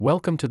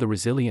Welcome to the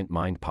Resilient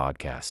Mind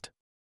podcast.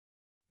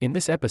 In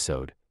this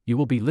episode, you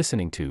will be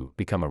listening to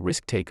Become a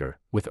Risk Taker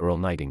with Earl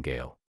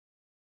Nightingale.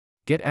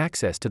 Get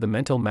access to the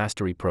Mental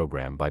Mastery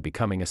Program by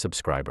becoming a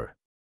subscriber.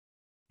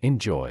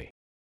 Enjoy.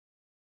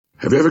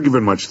 Have you ever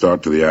given much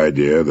thought to the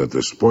idea that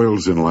the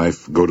spoils in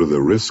life go to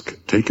the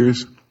risk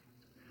takers?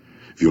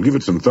 If you'll give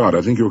it some thought,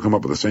 I think you'll come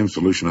up with the same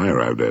solution I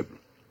arrived at.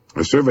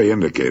 A survey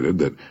indicated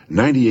that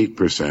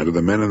 98% of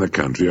the men in the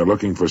country are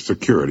looking for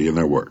security in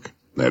their work.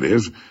 That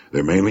is,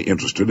 they're mainly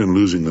interested in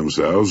losing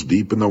themselves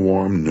deep in the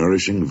warm,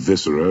 nourishing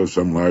viscera of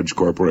some large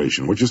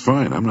corporation, which is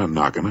fine. I'm not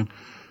knocking it.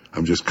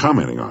 I'm just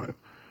commenting on it.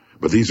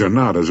 But these are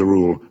not, as a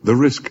rule, the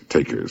risk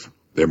takers.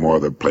 They're more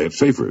the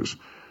play-it-safers.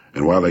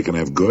 And while they can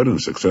have good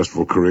and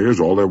successful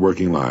careers all their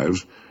working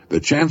lives, the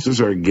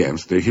chances are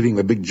against they're hitting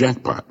the big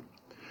jackpot.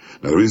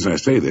 Now, the reason I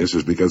say this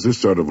is because this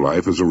sort of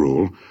life, as a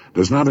rule,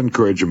 does not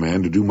encourage a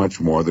man to do much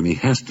more than he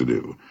has to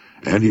do,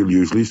 and he'll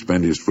usually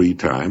spend his free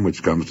time,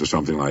 which comes to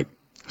something like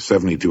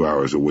 72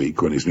 hours a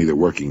week when he's neither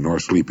working nor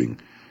sleeping,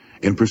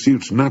 in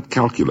pursuits not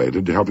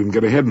calculated to help him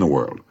get ahead in the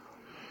world.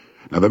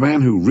 Now, the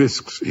man who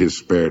risks his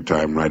spare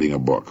time writing a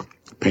book,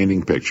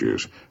 painting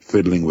pictures,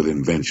 fiddling with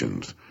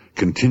inventions,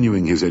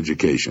 continuing his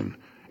education,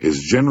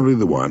 is generally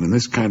the one in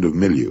this kind of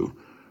milieu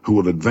who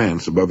will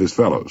advance above his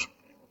fellows.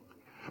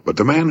 But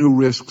the man who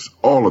risks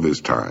all of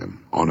his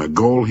time on a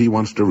goal he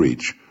wants to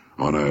reach,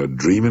 on a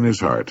dream in his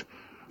heart,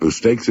 who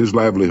stakes his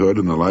livelihood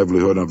and the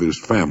livelihood of his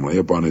family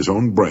upon his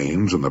own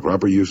brains and the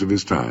proper use of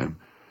his time,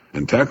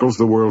 and tackles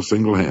the world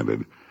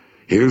single-handed,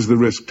 here's the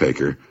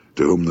risk-taker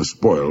to whom the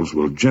spoils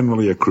will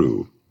generally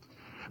accrue.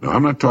 Now,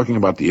 I'm not talking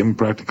about the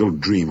impractical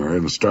dreamer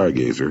and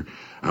stargazer.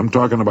 I'm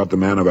talking about the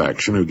man of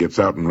action who gets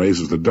out and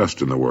raises the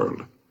dust in the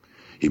world.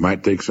 He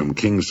might take some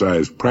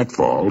king-size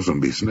pratfalls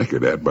and be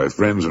snickered at by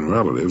friends and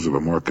relatives of a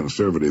more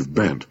conservative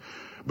bent,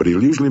 but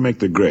he'll usually make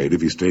the grade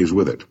if he stays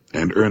with it,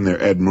 and earn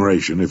their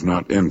admiration, if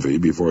not envy,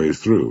 before he's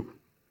through.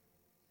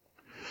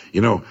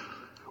 You know,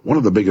 one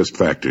of the biggest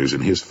factors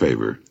in his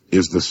favor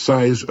is the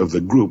size of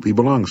the group he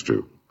belongs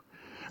to.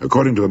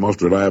 According to the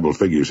most reliable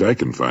figures I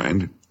can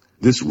find,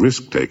 this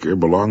risk-taker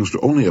belongs to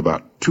only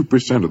about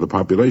 2% of the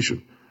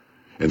population.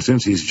 And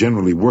since he's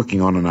generally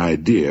working on an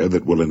idea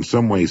that will in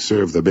some way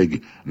serve the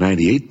big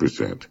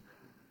 98%,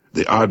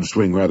 the odds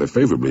swing rather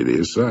favorably to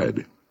his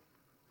side.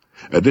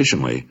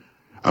 Additionally,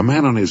 a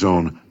man on his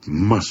own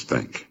must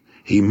think.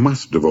 He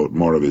must devote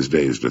more of his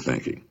days to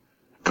thinking.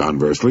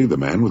 Conversely, the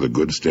man with a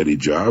good, steady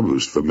job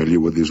who's familiar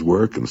with his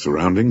work and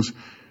surroundings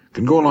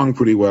can go along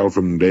pretty well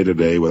from day to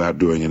day without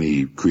doing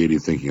any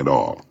creative thinking at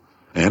all.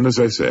 And as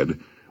I said,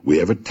 we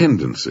have a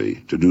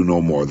tendency to do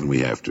no more than we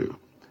have to.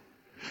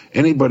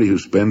 Anybody who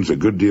spends a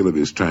good deal of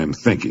his time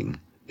thinking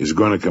is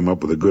going to come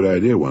up with a good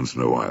idea once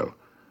in a while.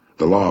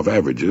 The law of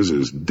averages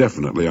is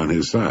definitely on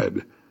his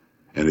side.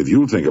 And if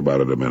you'll think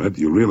about it a minute,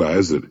 you'll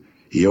realize that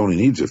he only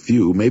needs a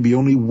few, maybe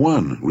only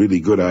one really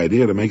good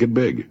idea to make it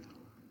big.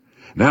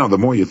 Now, the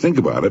more you think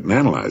about it and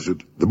analyze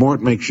it, the more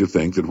it makes you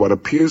think that what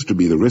appears to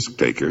be the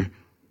risk-taker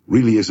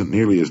really isn't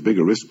nearly as big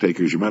a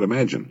risk-taker as you might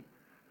imagine.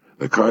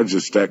 The cards are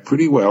stacked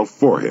pretty well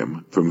for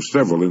him from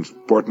several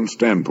important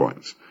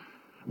standpoints.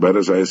 But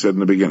as I said in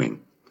the beginning,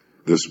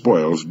 the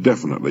spoils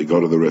definitely go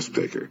to the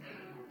risk-taker.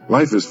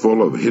 Life is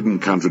full of hidden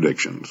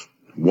contradictions.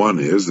 One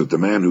is that the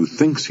man who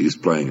thinks he's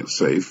playing it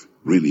safe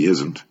really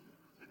isn't,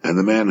 and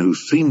the man who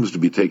seems to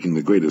be taking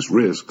the greatest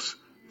risks,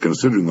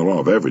 considering the law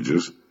of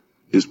averages,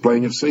 is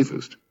playing it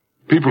safest.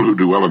 People who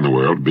do well in the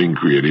world, being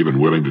creative and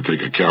willing to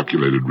take a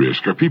calculated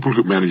risk, are people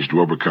who manage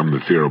to overcome the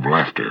fear of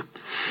laughter.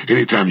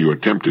 Anytime you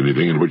attempt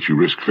anything in which you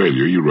risk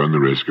failure, you run the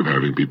risk of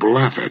having people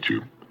laugh at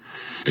you.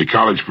 A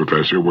college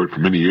professor worked for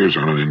many years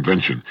on an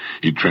invention.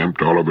 He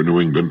tramped all over New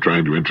England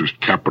trying to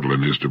interest capital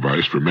in his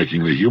device for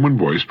making the human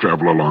voice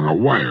travel along a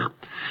wire.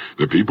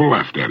 The people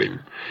laughed at him.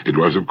 It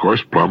was, of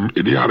course, plumb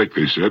idiotic,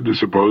 they said, to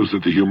suppose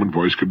that the human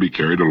voice could be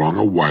carried along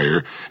a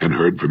wire and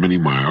heard for many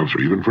miles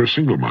or even for a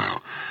single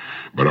mile.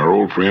 But our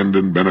old friend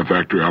and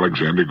benefactor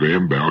Alexander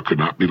Graham Bell could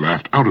not be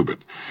laughed out of it,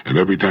 and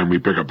every time we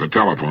pick up the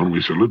telephone,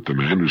 we salute the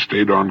man who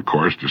stayed on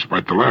course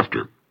despite the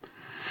laughter.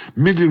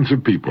 Millions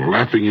of people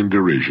laughing in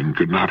derision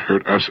could not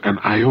hurt us an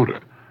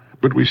iota,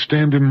 but we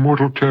stand in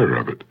mortal terror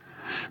of it.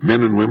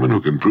 Men and women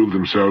who can prove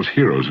themselves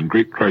heroes in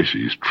great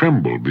crises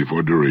tremble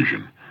before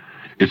derision.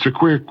 It's a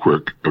queer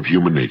quirk of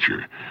human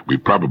nature we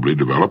probably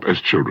develop as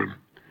children.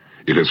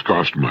 It has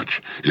cost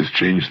much. It's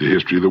changed the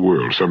history of the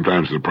world.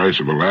 Sometimes the price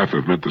of a laugh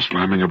have meant the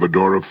slamming of a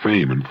door of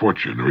fame and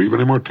fortune, or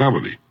even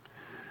immortality.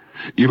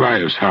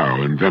 Elias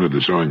Howe invented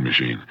the sewing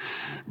machine,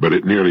 but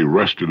it nearly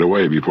rusted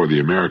away before the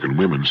American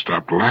women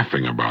stopped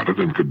laughing about it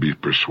and could be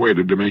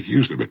persuaded to make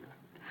use of it.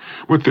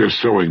 With their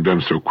sewing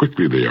done so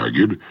quickly, they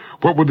argued,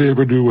 what would they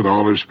ever do with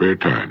all their spare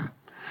time?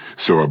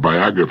 So a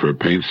biographer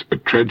paints a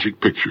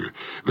tragic picture.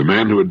 The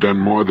man who had done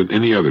more than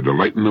any other to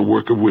lighten the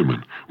work of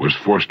women was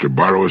forced to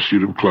borrow a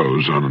suit of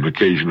clothes on an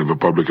occasion of a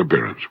public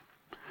appearance.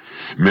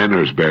 Men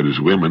are as bad as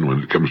women when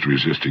it comes to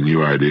resisting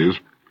new ideas.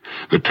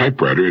 The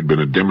typewriter had been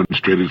a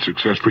demonstrated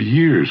success for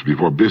years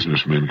before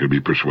businessmen could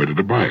be persuaded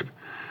to buy it.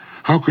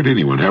 How could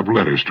anyone have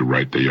letters to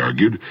write, they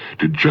argued,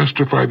 to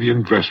justify the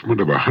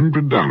investment of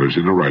 $100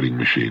 in a writing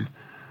machine?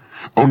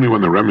 Only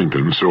when the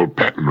Remingtons sold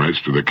patent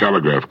rights to the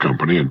Calligraph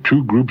Company and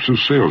two groups of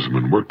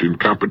salesmen worked in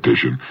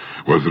competition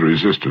was the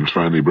resistance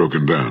finally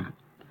broken down.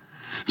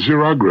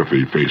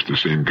 Xerography faced the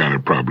same kind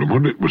of problem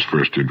when it was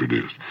first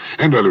introduced,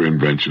 and other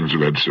inventions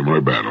have had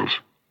similar battles.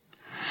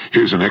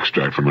 Here's an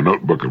extract from a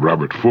notebook of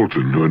Robert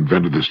Fulton, who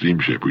invented the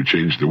steamship, who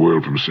changed the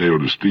world from sail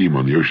to steam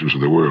on the oceans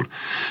of the world.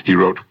 He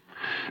wrote,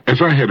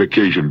 "As I had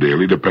occasion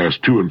daily to pass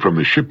to and from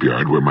the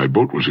shipyard where my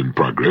boat was in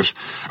progress,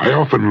 I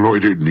often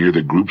loitered near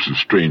the groups of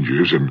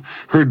strangers and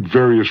heard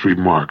various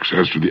remarks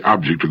as to the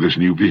object of this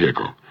new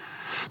vehicle.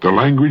 The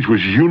language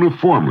was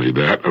uniformly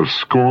that of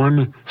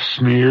scorn,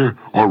 sneer,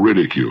 or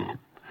ridicule.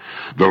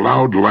 The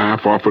loud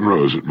laugh often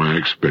rose at my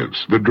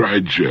expense, the dry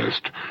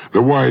jest,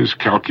 the wise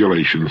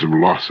calculations of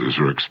losses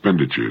or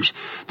expenditures,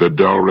 the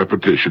dull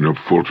repetition of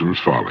Fulton's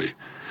folly.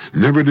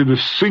 Never did a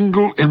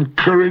single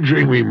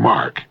encouraging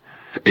remark,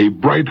 a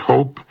bright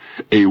hope,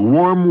 a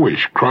warm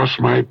wish cross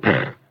my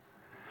path.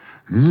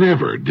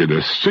 Never did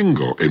a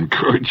single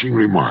encouraging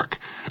remark,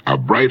 a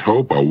bright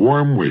hope, a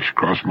warm wish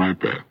cross my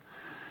path.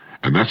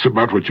 And that's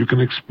about what you can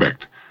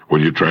expect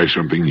when you try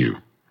something new."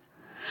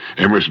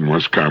 Emerson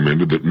once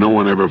commented that no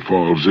one ever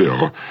falls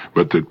ill,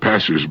 but that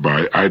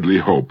passers-by idly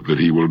hope that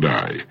he will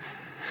die.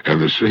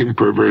 And the same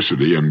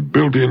perversity and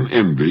built-in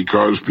envy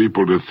cause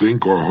people to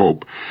think or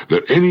hope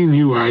that any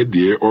new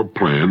idea or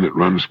plan that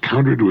runs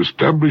counter to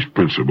established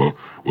principle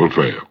will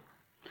fail.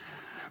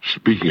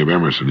 Speaking of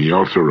Emerson, he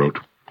also wrote,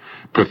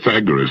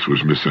 "Pythagoras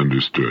was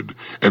misunderstood,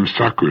 and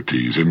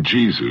Socrates, and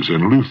Jesus,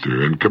 and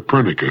Luther, and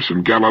Copernicus,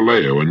 and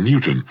Galileo, and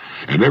Newton,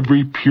 and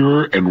every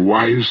pure and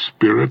wise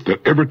spirit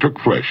that ever took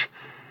flesh.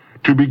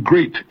 To be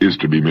great is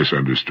to be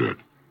misunderstood."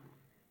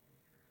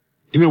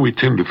 You know, we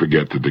tend to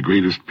forget that the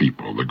greatest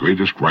people, the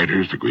greatest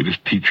writers, the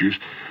greatest teachers,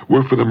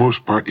 were for the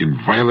most part in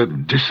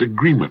violent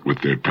disagreement with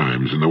their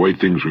times and the way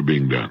things were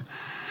being done.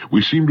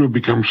 We seem to have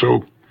become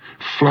so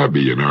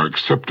flabby in our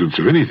acceptance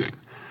of anything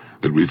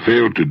that we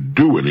fail to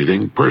do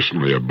anything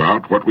personally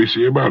about what we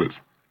see about it.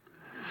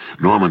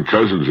 Norman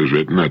Cousins has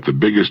written that the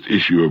biggest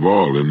issue of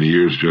all in the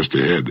years just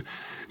ahead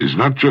is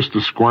not just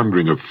the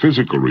squandering of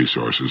physical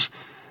resources,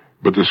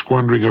 but the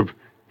squandering of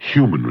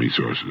human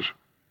resources.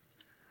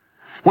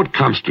 What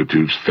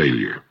constitutes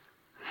failure?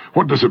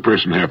 What does a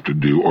person have to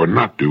do or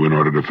not do in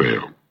order to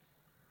fail?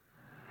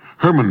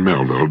 Herman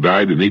Melville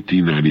died in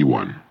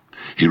 1891.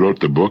 He wrote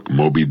the book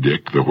Moby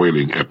Dick, the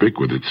whaling epic,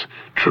 with its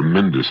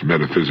tremendous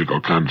metaphysical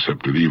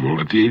concept of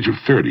evil, at the age of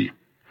 30.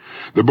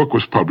 The book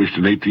was published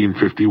in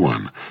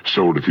 1851,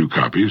 sold a few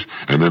copies,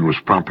 and then was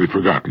promptly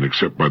forgotten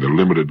except by the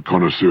limited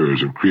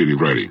connoisseurs of creative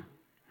writing.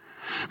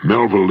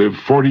 Melville lived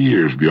 40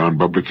 years beyond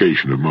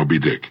publication of Moby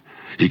Dick.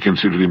 He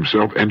considered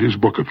himself and his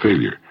book a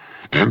failure,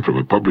 and from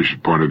a publisher's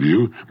point of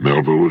view,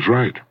 Melville was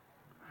right.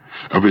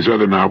 Of his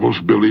other novels,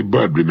 Billy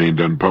Budd remained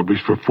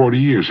unpublished for 40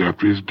 years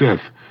after his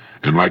death,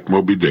 and like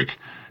Moby Dick,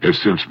 has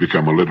since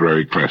become a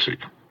literary classic.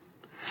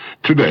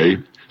 Today,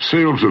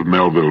 sales of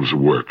Melville's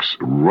works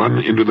run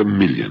into the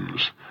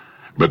millions,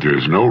 but there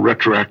is no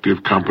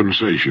retroactive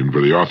compensation for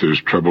the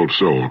author's troubled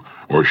soul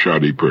or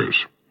shoddy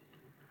purse.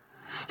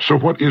 So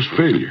what is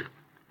failure?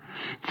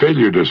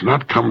 Failure does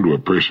not come to a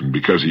person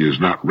because he is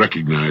not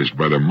recognized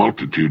by the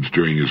multitudes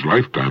during his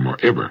lifetime or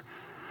ever.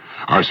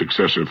 Our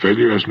success or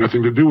failure has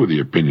nothing to do with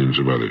the opinions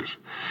of others.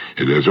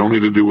 It has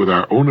only to do with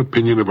our own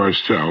opinion of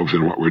ourselves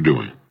and what we're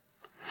doing.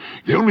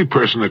 The only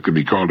person that can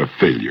be called a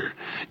failure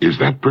is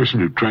that person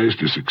who tries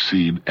to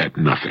succeed at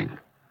nothing.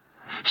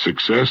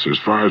 Success, as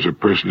far as a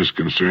person is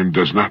concerned,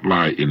 does not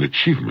lie in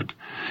achievement.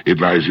 It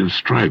lies in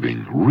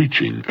striving,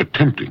 reaching,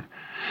 attempting.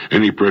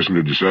 Any person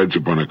who decides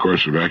upon a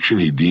course of action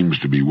he deems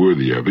to be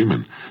worthy of him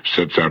and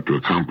sets out to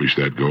accomplish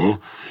that goal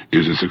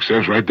is a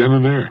success right then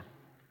and there.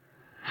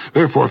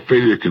 Therefore,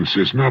 failure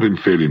consists not in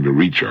failing to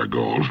reach our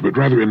goals, but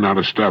rather in not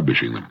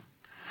establishing them.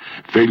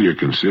 Failure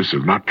consists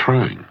of not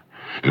trying,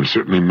 and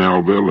certainly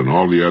Melville and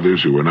all the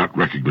others who were not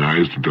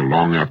recognized until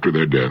long after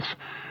their death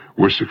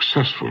were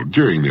successful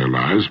during their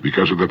lives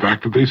because of the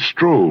fact that they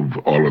strove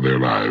all of their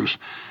lives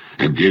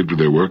and gave to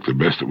their work the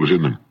best that was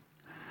in them.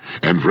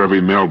 And for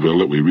every Melville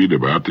that we read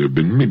about, there have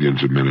been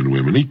millions of men and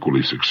women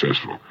equally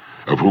successful,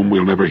 of whom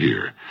we'll never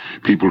hear.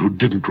 People who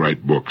didn't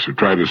write books or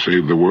try to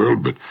save the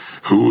world, but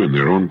who, in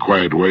their own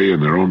quiet way,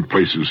 in their own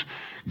places,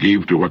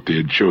 gave to what they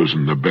had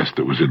chosen the best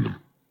that was in them.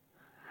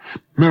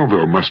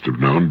 Melville must have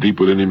known deep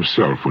within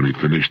himself when he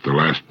finished the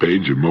last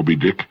page of Moby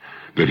Dick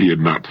that he had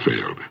not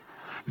failed,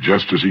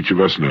 just as each of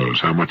us knows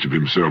how much of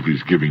himself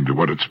he's giving to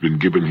what it's been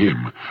given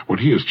him, what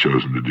he has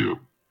chosen to do.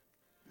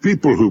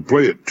 People who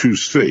play it too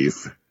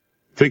safe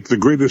take the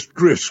greatest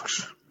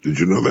risks. Did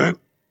you know that?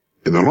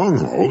 In the long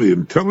haul, the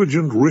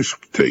intelligent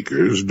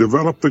risk-takers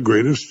develop the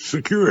greatest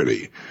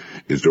security.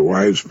 It's a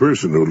wise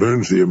person who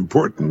learns the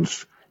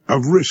importance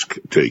of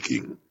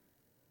risk-taking.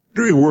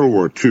 During World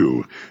War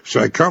II,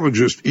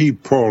 psychologist E.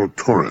 Paul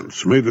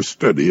Torrance made a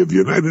study of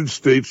United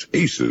States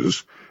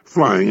aces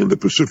flying in the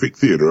Pacific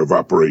Theater of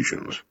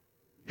Operations.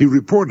 He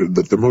reported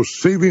that the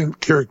most salient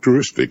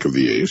characteristic of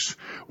the ace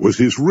was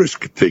his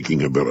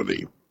risk-taking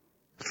ability.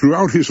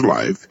 Throughout his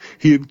life,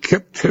 he had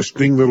kept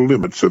testing the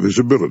limits of his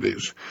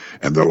abilities,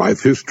 and the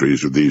life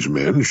histories of these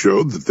men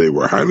showed that they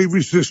were highly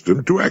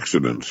resistant to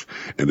accidents,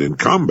 and in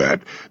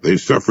combat they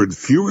suffered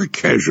fewer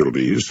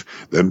casualties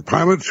than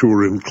pilots who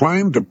were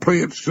inclined to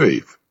play it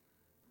safe.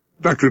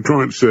 Dr.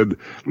 Torrance said,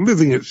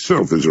 "Living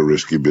itself is a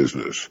risky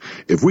business.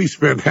 If we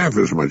spent half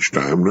as much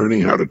time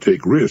learning how to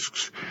take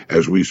risks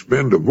as we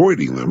spend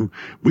avoiding them,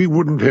 we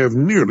wouldn't have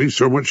nearly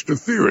so much to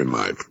fear in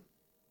life."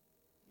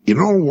 In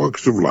all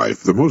walks of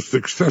life, the most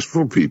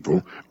successful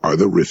people are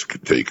the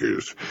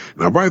risk-takers.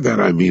 Now, by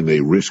that I mean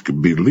they risk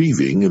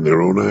believing in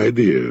their own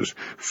ideas,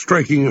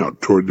 striking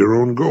out toward their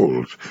own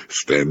goals,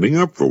 standing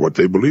up for what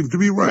they believe to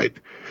be right.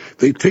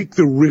 They take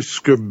the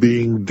risk of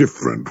being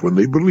different when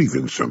they believe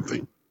in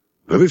something.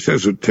 Now, this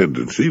has a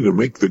tendency to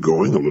make the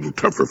going a little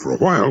tougher for a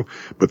while,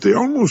 but they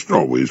almost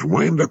always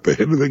wind up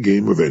ahead of the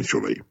game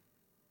eventually.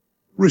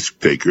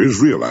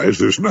 Risk-takers realize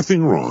there's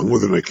nothing wrong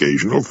with an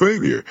occasional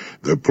failure.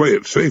 The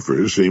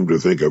play-it-safers seem to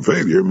think a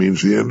failure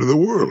means the end of the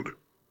world.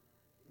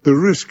 The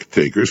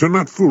risk-takers are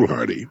not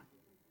foolhardy.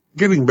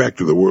 Getting back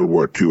to the World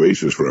War II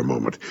aces for a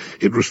moment,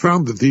 it was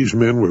found that these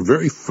men were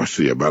very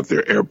fussy about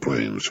their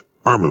airplanes,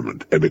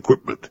 armament, and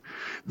equipment.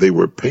 They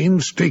were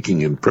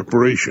painstaking in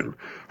preparation,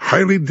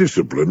 highly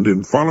disciplined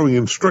in following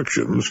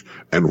instructions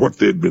and what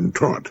they'd been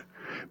taught.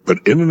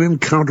 But in an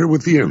encounter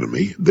with the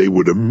enemy, they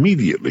would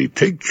immediately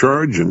take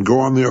charge and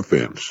go on the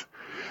offense.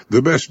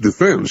 The best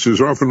defense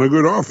is often a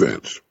good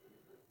offense.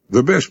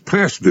 The best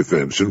pass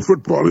defense in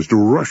football is to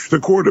rush the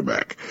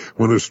quarterback.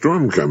 When a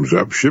storm comes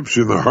up, ships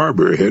in the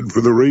harbor head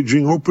for the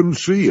raging open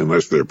sea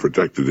unless they're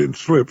protected in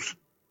slips.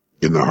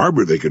 In the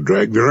harbor, they could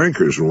drag their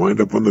anchors and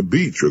wind up on the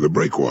beach or the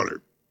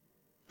breakwater.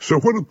 So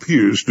what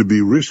appears to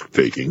be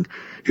risk-taking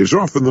is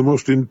often the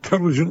most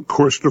intelligent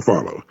course to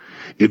follow.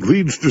 It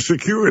leads to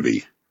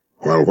security,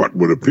 while what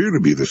would appear to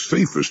be the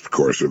safest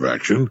course of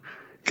action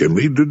can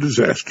lead to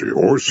disaster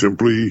or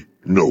simply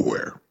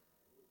nowhere.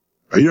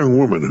 A young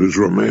woman whose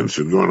romance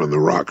had gone on the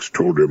rocks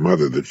told her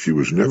mother that she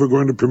was never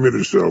going to permit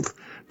herself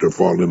to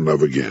fall in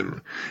love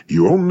again.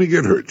 "You only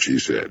get hurt," she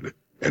said.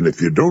 "And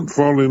if you don't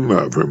fall in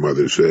love," her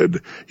mother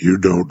said, "you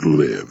don't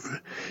live."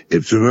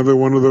 It's another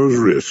one of those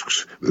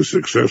risks the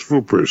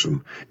successful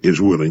person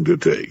is willing to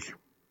take.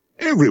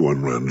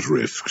 Everyone runs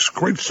risks,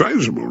 quite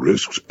sizable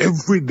risks,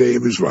 every day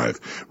of his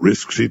life,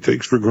 risks he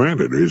takes for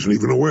granted or isn't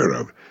even aware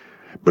of.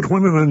 But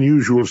when an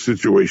unusual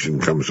situation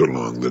comes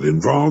along that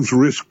involves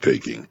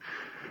risk-taking,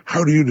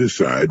 how do you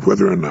decide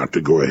whether or not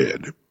to go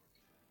ahead?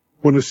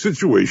 When a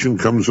situation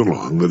comes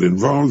along that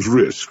involves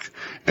risk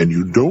and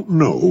you don't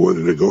know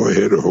whether to go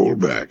ahead or hold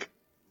back,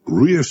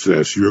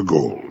 reassess your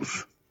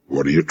goals.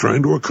 What are you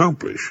trying to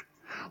accomplish?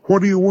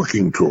 What are you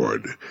working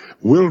toward?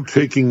 Will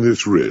taking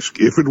this risk,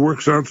 if it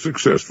works out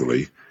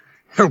successfully,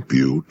 help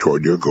you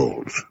toward your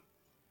goals?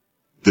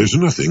 There's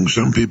nothing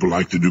some people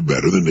like to do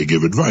better than to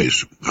give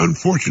advice.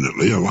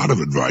 Unfortunately, a lot of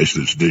advice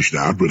that's dished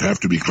out would have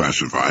to be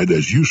classified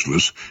as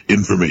useless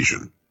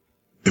information.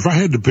 If I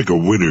had to pick a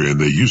winner in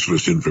the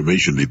useless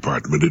information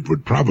department, it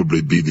would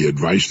probably be the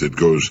advice that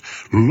goes,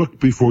 look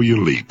before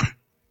you leap.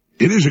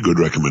 It is a good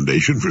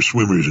recommendation for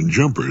swimmers and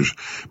jumpers,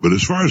 but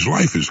as far as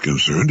life is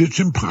concerned, it's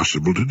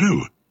impossible to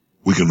do.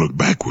 We can look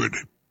backward.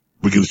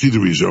 We can see the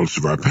results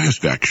of our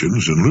past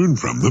actions and learn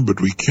from them, but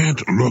we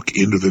can't look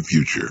into the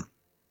future.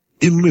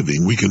 In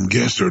living, we can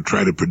guess or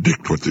try to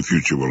predict what the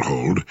future will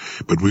hold,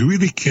 but we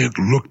really can't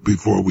look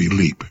before we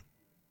leap.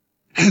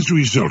 As a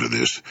result of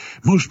this,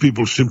 most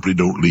people simply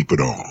don't leap at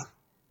all.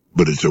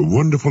 But it's a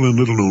wonderful and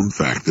little-known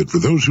fact that for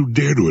those who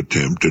dare to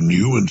attempt a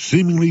new and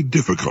seemingly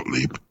difficult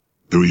leap,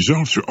 the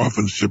results are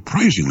often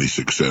surprisingly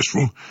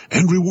successful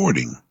and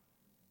rewarding.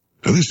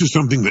 Now, this is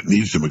something that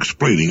needs some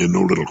explaining and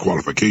no little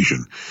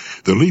qualification.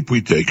 The leap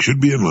we take should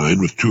be in line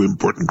with two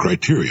important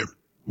criteria.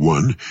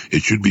 One,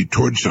 it should be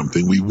towards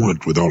something we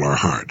want with all our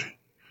heart.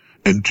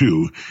 And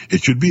two,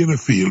 it should be in a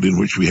field in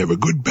which we have a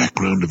good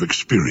background of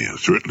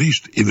experience, or at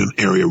least in an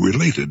area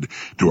related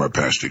to our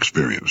past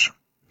experience.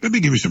 Let me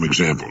give you some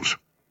examples.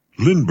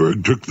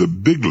 Lindbergh took the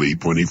big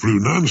leap when he flew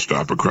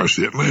nonstop across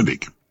the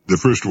Atlantic, the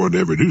first one to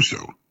ever do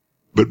so.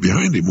 But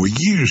behind him were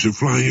years of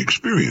flying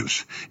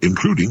experience,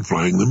 including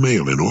flying the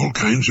Mail in all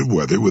kinds of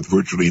weather with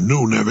virtually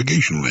no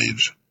navigational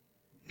aids.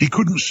 He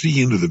couldn't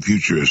see into the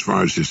future as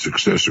far as his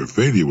success or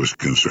failure was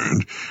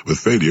concerned, with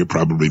failure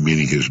probably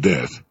meaning his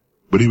death,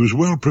 but he was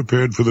well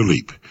prepared for the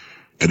leap,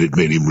 and it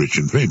made him rich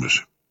and famous.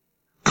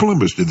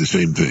 Columbus did the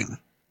same thing.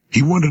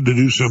 He wanted to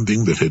do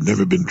something that had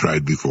never been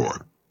tried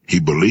before. He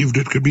believed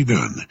it could be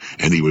done,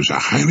 and he was a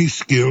highly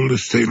skilled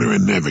sailor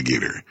and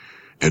navigator,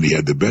 and he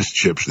had the best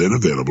ships then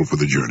available for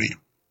the journey.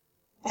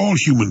 All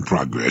human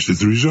progress is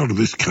the result of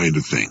this kind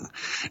of thing,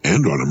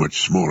 and on a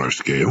much smaller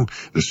scale,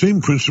 the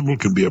same principle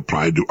can be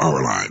applied to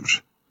our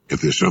lives.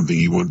 If there's something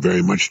you want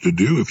very much to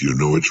do, if you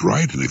know it's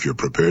right, and if you're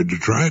prepared to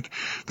try it,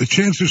 the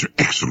chances are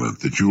excellent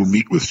that you'll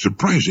meet with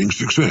surprising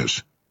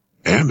success.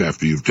 And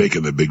after you've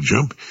taken the big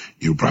jump,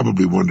 you'll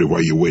probably wonder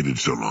why you waited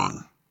so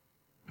long.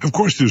 Of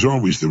course, there's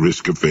always the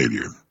risk of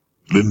failure.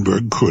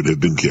 Lindbergh could have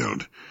been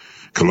killed.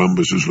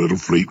 Columbus's little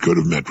fleet could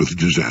have met with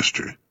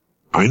disaster.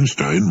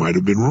 Einstein might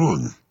have been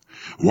wrong.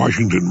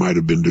 Washington might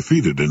have been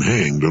defeated and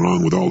hanged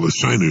along with all the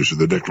signers of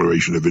the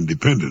Declaration of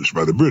Independence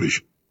by the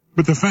British.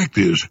 But the fact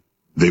is,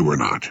 they were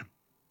not.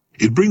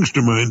 It brings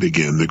to mind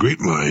again the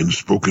great lines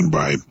spoken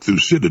by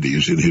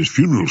Thucydides in his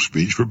funeral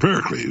speech for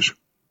Pericles.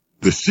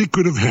 The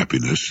secret of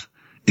happiness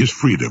is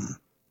freedom,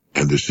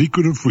 and the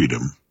secret of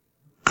freedom,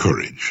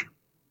 courage.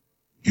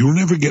 You'll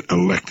never get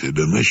elected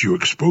unless you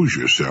expose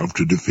yourself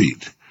to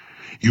defeat.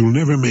 You'll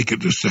never make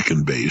it to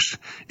second base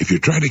if you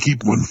try to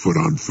keep one foot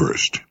on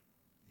first.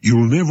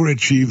 You'll never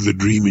achieve the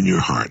dream in your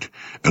heart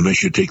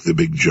unless you take the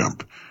big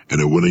jump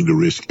and are willing to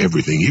risk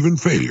everything, even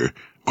failure,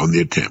 on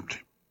the attempt.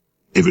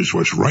 If it's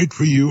what's right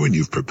for you and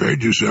you've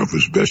prepared yourself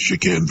as best you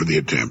can for the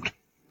attempt,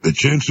 the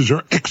chances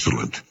are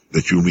excellent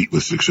that you'll meet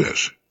with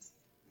success.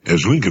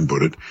 As Lincoln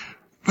put it,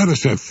 let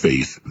us have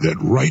faith that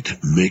right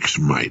makes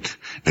might,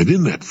 and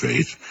in that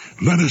faith,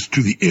 let us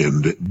to the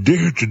end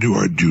dare to do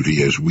our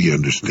duty as we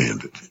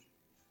understand it.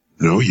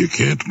 No, you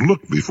can't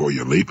look before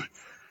you leap,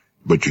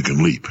 but you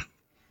can leap.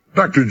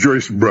 Dr.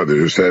 Joyce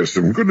Brothers has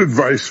some good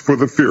advice for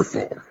the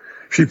fearful.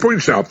 She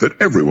points out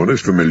that everyone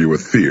is familiar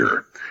with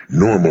fear.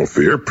 Normal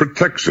fear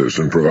protects us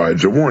and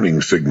provides a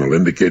warning signal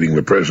indicating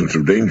the presence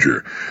of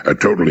danger. A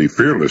totally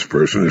fearless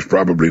person is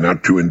probably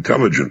not too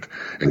intelligent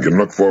and can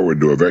look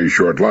forward to a very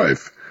short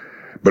life.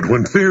 But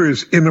when fear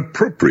is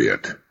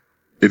inappropriate,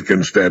 it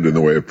can stand in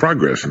the way of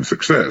progress and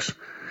success.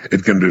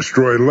 It can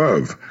destroy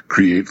love,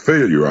 create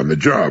failure on the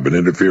job, and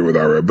interfere with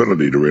our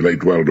ability to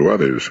relate well to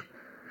others.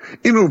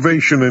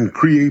 Innovation and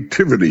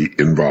creativity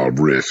involve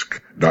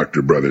risk,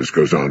 Dr. Brothers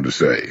goes on to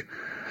say.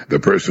 The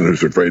person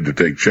who's afraid to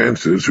take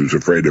chances, who's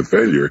afraid of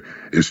failure,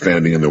 is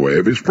standing in the way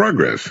of his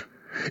progress.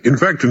 In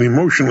fact, an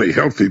emotionally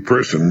healthy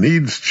person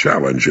needs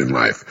challenge in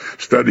life.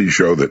 Studies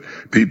show that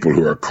people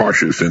who are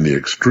cautious in the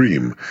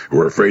extreme, who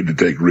are afraid to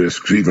take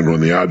risks even when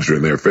the odds are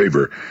in their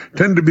favor,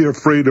 tend to be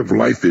afraid of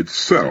life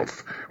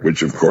itself,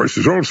 which of course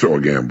is also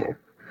a gamble.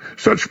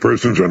 Such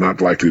persons are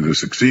not likely to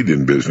succeed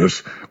in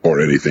business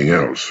or anything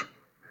else.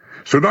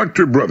 So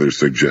Dr. Brothers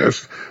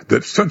suggests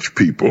that such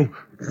people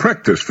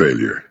practice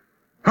failure.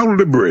 How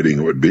liberating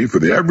it would be for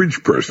the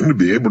average person to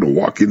be able to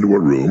walk into a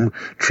room,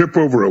 trip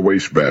over a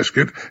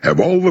wastebasket, have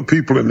all the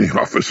people in the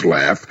office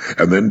laugh,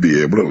 and then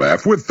be able to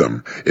laugh with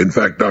them. In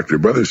fact, Dr.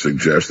 Brothers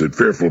suggests that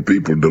fearful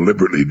people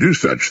deliberately do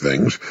such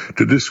things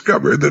to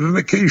discover that an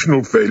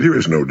occasional failure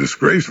is no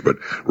disgrace, but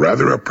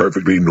rather a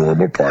perfectly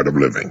normal part of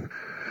living.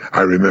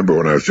 I remember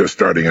when I was just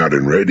starting out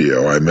in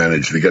radio, I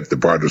managed to get the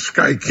part of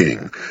Sky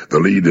King, the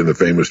lead in the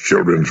famous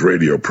children's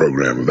radio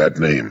program of that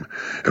name,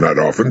 and I'd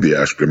often be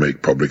asked to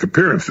make public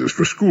appearances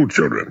for school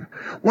children.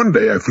 One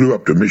day I flew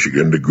up to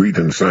Michigan to greet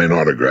and sign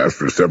autographs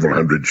for several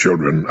hundred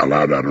children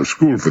allowed out of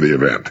school for the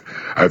event.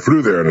 I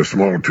flew there in a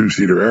small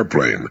two-seater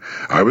airplane.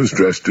 I was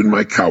dressed in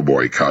my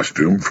cowboy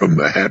costume, from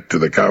the hat to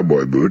the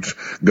cowboy boots,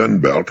 gun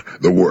belt,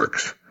 the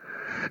works.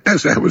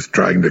 As I was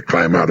trying to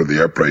climb out of the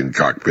airplane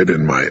cockpit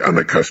in my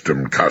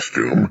unaccustomed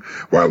costume,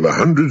 while the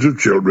hundreds of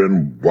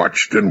children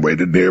watched and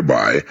waited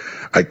nearby,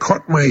 I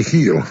caught my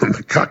heel on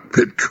the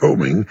cockpit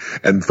coaming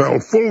and fell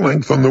full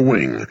length on the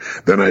wing.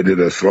 Then I did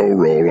a slow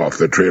roll off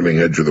the trailing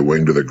edge of the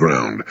wing to the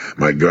ground.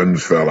 My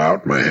guns fell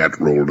out, my hat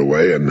rolled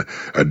away, and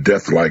a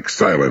death-like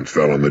silence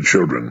fell on the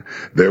children.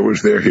 There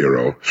was their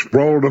hero,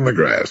 sprawled on the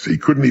grass. He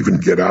couldn't even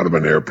get out of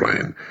an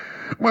airplane.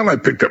 Well, I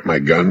picked up my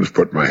guns,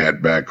 put my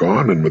hat back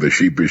on, and with a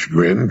sheepish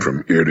grin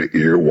from ear to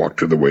ear walked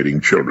to the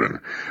waiting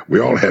children. We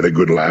all had a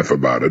good laugh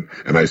about it,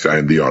 and I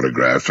signed the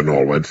autographs, and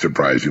all went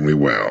surprisingly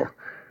well.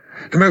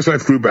 And as I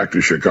flew back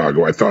to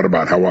Chicago, I thought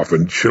about how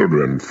often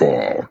children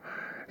fall,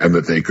 and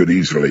that they could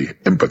easily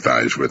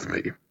empathize with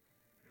me.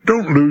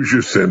 Don't lose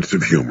your sense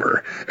of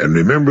humor, and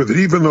remember that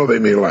even though they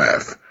may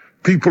laugh,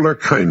 people are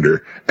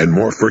kinder and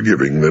more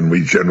forgiving than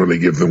we generally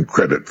give them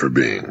credit for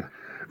being.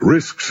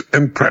 Risks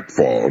and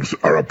pratfalls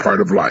are a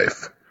part of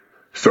life.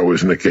 So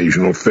is an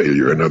occasional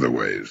failure in other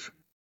ways.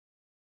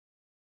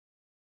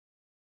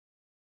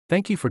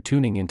 Thank you for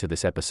tuning into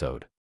this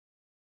episode.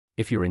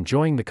 If you're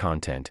enjoying the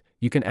content,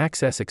 you can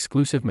access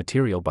exclusive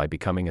material by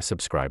becoming a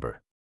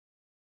subscriber.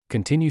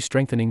 Continue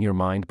strengthening your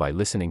mind by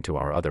listening to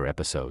our other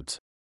episodes.